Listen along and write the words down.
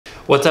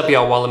What's up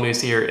y'all, Wallamoose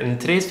here. In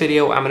today's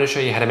video, I'm going to show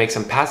you how to make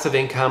some passive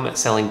income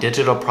selling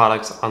digital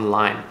products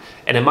online.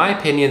 And in my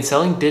opinion,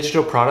 selling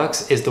digital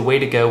products is the way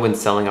to go when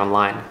selling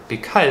online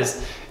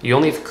because you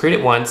only have to create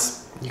it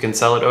once, you can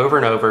sell it over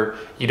and over,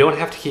 you don't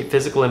have to keep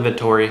physical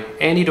inventory,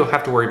 and you don't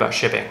have to worry about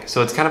shipping.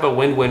 So it's kind of a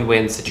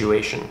win-win-win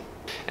situation.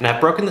 And I've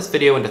broken this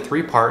video into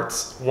 3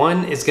 parts.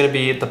 1 is going to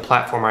be the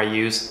platform I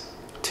use.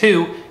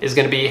 2 is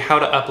going to be how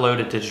to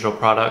upload a digital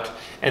product.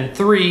 And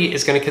 3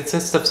 is going to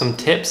consist of some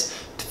tips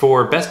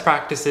for best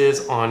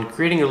practices on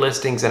creating your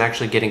listings and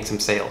actually getting some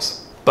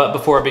sales. But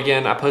before I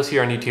begin, I post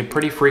here on YouTube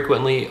pretty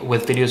frequently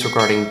with videos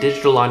regarding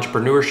digital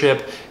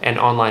entrepreneurship and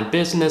online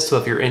business, so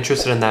if you're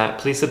interested in that,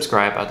 please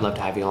subscribe. I'd love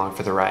to have you along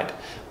for the ride.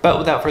 But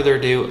without further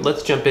ado,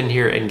 let's jump in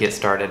here and get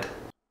started.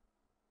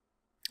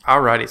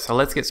 Alrighty, so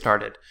let's get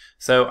started.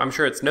 So I'm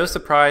sure it's no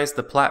surprise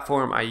the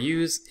platform I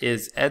use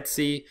is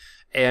Etsy,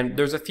 and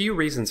there's a few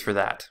reasons for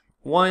that.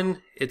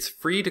 1, it's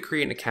free to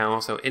create an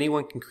account, so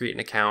anyone can create an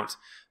account.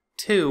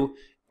 2,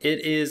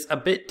 it is a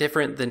bit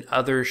different than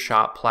other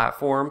shop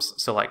platforms,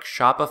 so like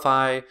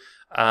Shopify,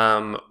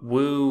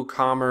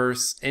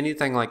 WooCommerce,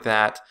 anything like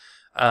that.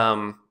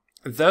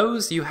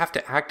 Those you have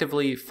to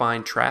actively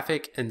find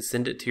traffic and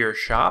send it to your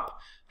shop.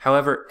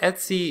 However,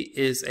 Etsy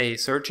is a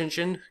search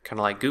engine, kind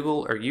of like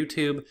Google or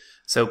YouTube,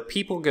 so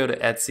people go to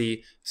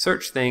Etsy,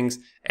 search things,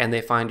 and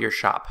they find your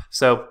shop.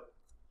 So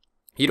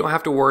you don't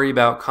have to worry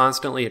about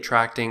constantly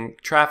attracting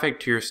traffic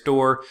to your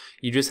store.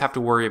 You just have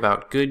to worry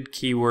about good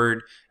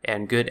keyword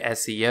and good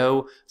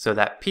SEO so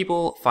that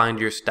people find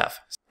your stuff.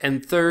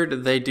 And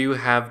third, they do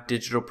have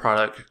digital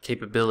product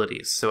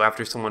capabilities. So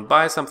after someone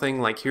buys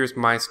something, like here's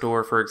my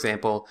store, for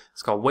example,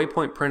 it's called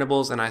Waypoint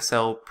Printables, and I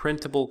sell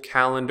printable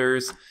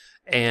calendars.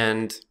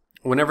 And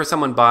whenever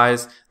someone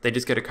buys, they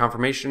just get a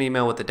confirmation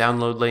email with the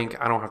download link.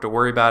 I don't have to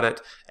worry about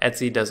it.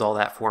 Etsy does all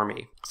that for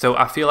me. So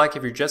I feel like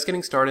if you're just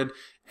getting started,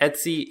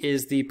 Etsy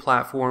is the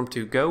platform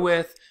to go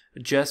with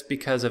just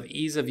because of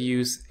ease of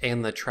use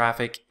and the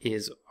traffic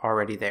is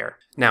already there.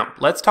 Now,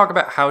 let's talk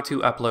about how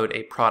to upload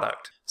a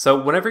product.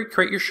 So whenever you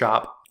create your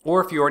shop,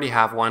 or if you already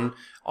have one,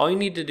 all you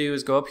need to do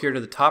is go up here to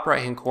the top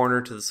right hand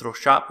corner to this little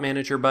shop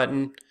manager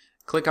button,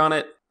 click on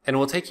it, and it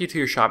will take you to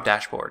your shop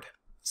dashboard.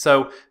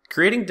 So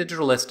creating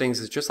digital listings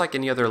is just like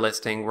any other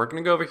listing. We're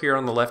going to go over here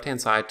on the left hand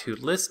side to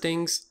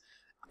listings,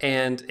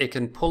 and it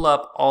can pull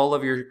up all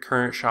of your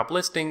current shop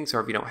listings, or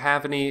if you don't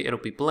have any, it'll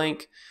be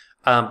blank.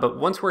 But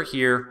once we're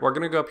here, we're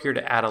going to go up here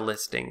to add a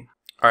listing.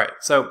 All right,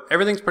 so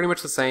everything's pretty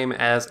much the same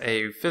as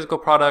a physical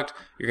product.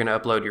 You're going to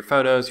upload your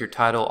photos, your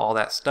title, all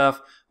that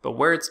stuff. But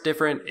where it's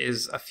different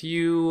is a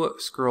few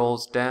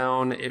scrolls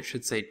down, it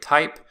should say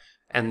type,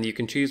 and you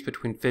can choose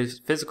between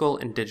physical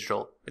and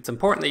digital. It's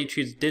important that you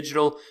choose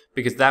digital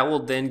because that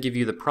will then give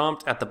you the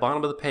prompt at the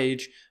bottom of the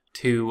page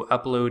to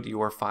upload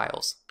your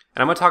files.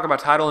 And I'm going to talk about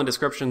title and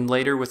description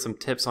later with some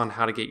tips on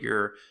how to get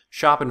your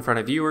shop in front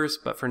of viewers,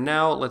 but for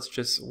now, let's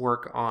just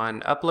work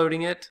on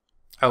uploading it.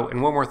 Oh,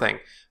 and one more thing.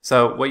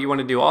 So what you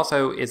want to do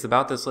also is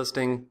about this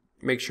listing,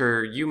 make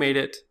sure you made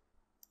it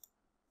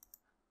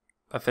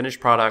a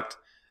finished product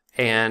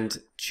and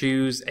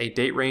choose a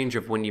date range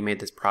of when you made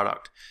this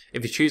product.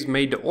 If you choose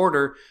made to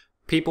order,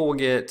 people will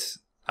get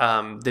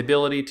the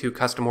ability to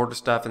custom order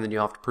stuff, and then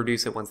you'll have to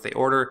produce it once they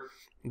order.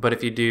 But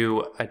if you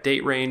do a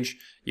date range,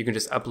 you can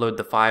just upload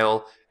the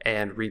file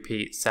and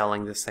repeat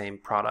selling the same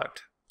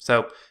product.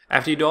 So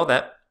after you do all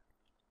that,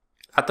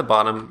 at the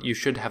bottom, you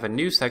should have a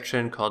new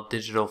section called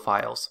digital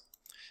files.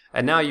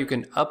 And now you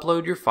can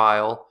upload your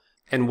file,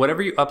 and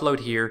whatever you upload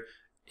here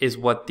is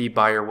what the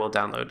buyer will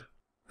download.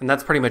 And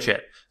that's pretty much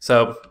it.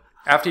 So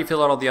after you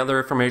fill out all the other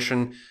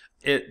information,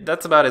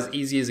 that's about as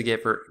easy as it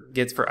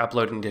gets for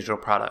uploading digital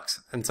products.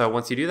 And so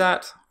once you do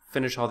that,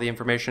 finish all the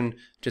information,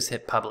 just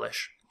hit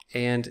publish,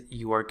 and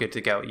you are good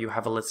to go. You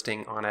have a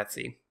listing on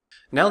Etsy.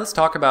 Now let's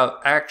talk about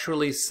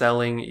actually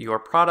selling your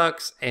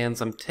products and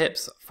some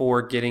tips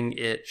for getting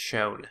it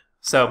shown.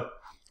 So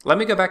let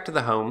me go back to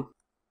the home.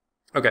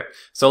 Okay,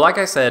 so like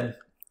I said,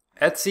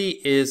 Etsy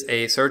is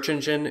a search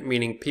engine,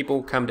 meaning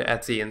people come to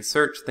Etsy and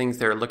search things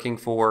they're looking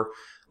for.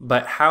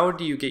 But how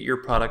do you get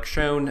your product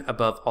shown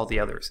above all the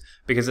others?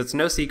 Because it's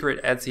no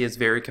secret, Etsy is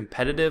very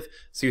competitive,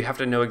 so you have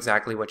to know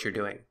exactly what you're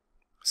doing.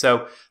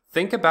 So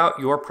think about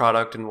your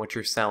product and what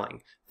you're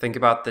selling. Think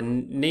about the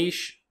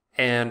niche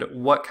and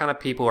what kind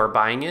of people are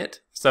buying it.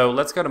 So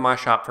let's go to my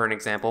shop for an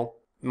example.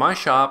 My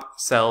shop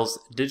sells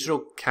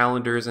digital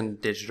calendars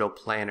and digital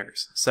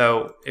planners.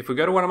 So if we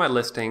go to one of my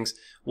listings,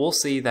 we'll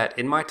see that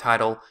in my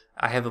title,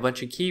 I have a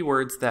bunch of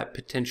keywords that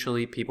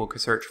potentially people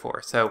could search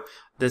for. So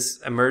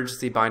this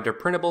emergency binder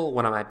printable,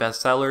 one of my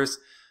best sellers,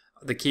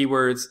 the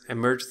keywords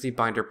emergency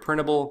binder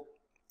printable,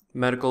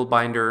 medical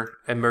binder,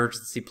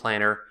 emergency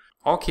planner,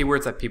 all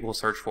keywords that people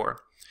search for.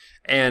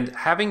 And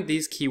having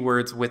these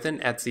keywords within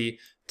Etsy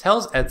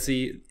tells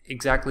Etsy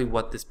exactly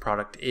what this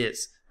product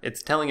is.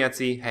 It's telling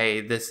Etsy,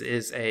 hey, this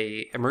is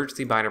a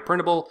emergency binder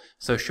printable,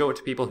 so show it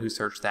to people who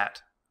search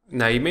that.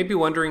 Now you may be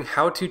wondering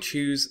how to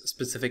choose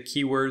specific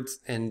keywords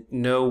and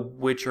know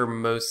which are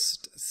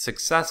most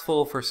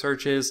successful for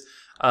searches.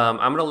 I'm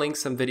going to link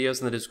some videos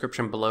in the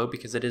description below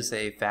because it is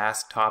a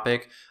vast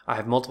topic. I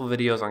have multiple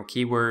videos on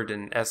keyword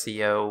and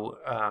SEO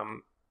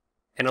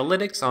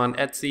analytics on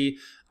Etsy,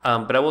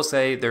 but I will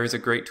say there is a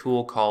great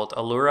tool called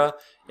Allura.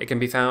 It can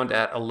be found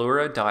at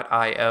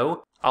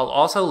allura.io. I'll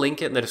also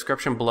link it in the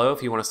description below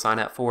if you want to sign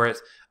up for it,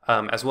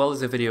 as well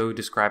as a video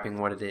describing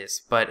what it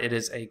is. But it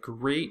is a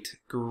great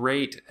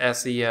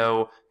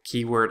SEO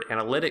keyword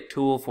analytic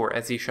tool for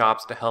Etsy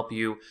shops to help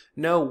you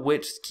know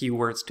which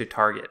keywords to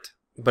target.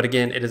 But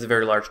again, it is a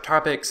very large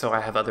topic, so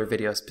I have other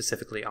videos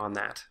specifically on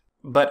that.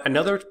 But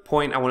another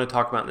point I want to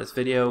talk about in this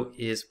video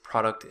is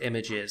product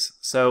images.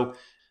 So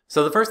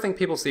the first thing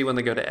people see when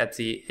they go to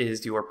Etsy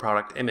is your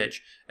product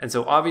image. And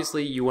so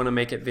obviously you want to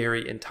make it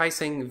very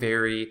enticing,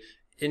 very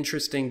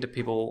interesting to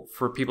people,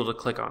 for people to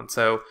click on.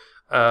 So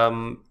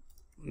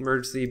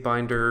emergency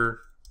binder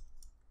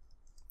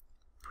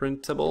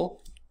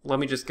printable. Let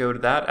me just go to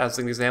that as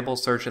an example,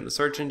 search in the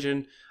search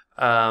engine.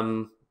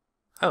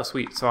 Oh,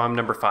 sweet. So I'm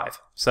number 5.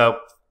 So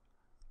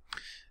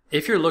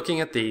if you're looking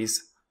at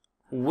these,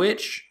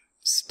 which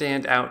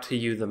stand out to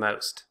you the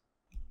most?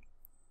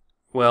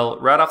 Well,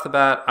 right off the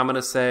bat, I'm going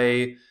to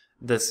say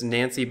this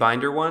Nancy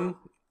binder one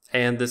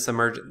and this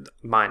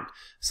mine.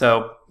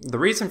 So the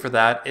reason for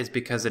that is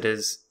because it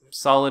is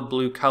solid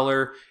blue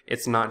color.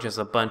 It's not just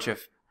a bunch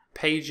of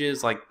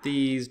pages like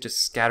these just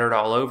scattered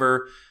all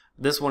over.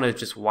 This one is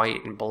just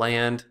white and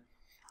bland.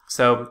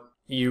 So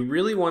you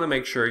really want to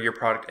make sure your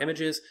product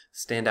images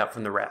stand out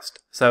from the rest.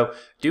 So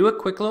do a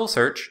quick little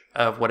search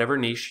of whatever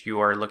niche you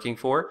are looking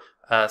for.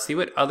 See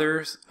what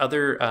other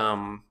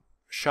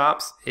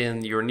shops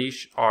in your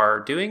niche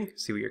are doing,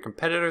 see what your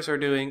competitors are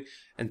doing,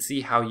 and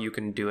see how you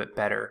can do it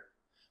better.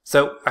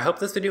 So I hope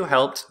this video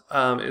helped.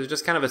 It was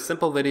just kind of a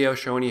simple video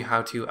showing you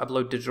how to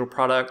upload digital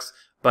products,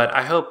 but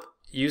I hope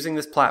using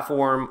this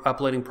platform,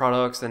 uploading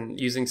products, and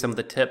using some of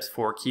the tips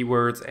for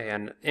keywords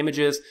and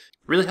images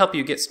really help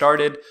you get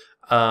started.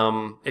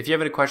 If you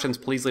have any questions,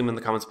 please leave them in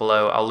the comments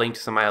below. I'll link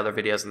to some of my other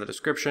videos in the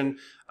description.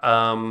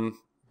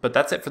 But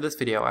that's it for this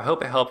video. I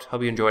hope it helped.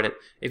 Hope you enjoyed it.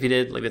 If you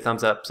did, leave a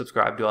thumbs up,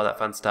 subscribe, do all that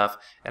fun stuff,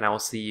 and I will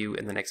see you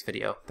in the next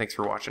video. Thanks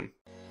for watching.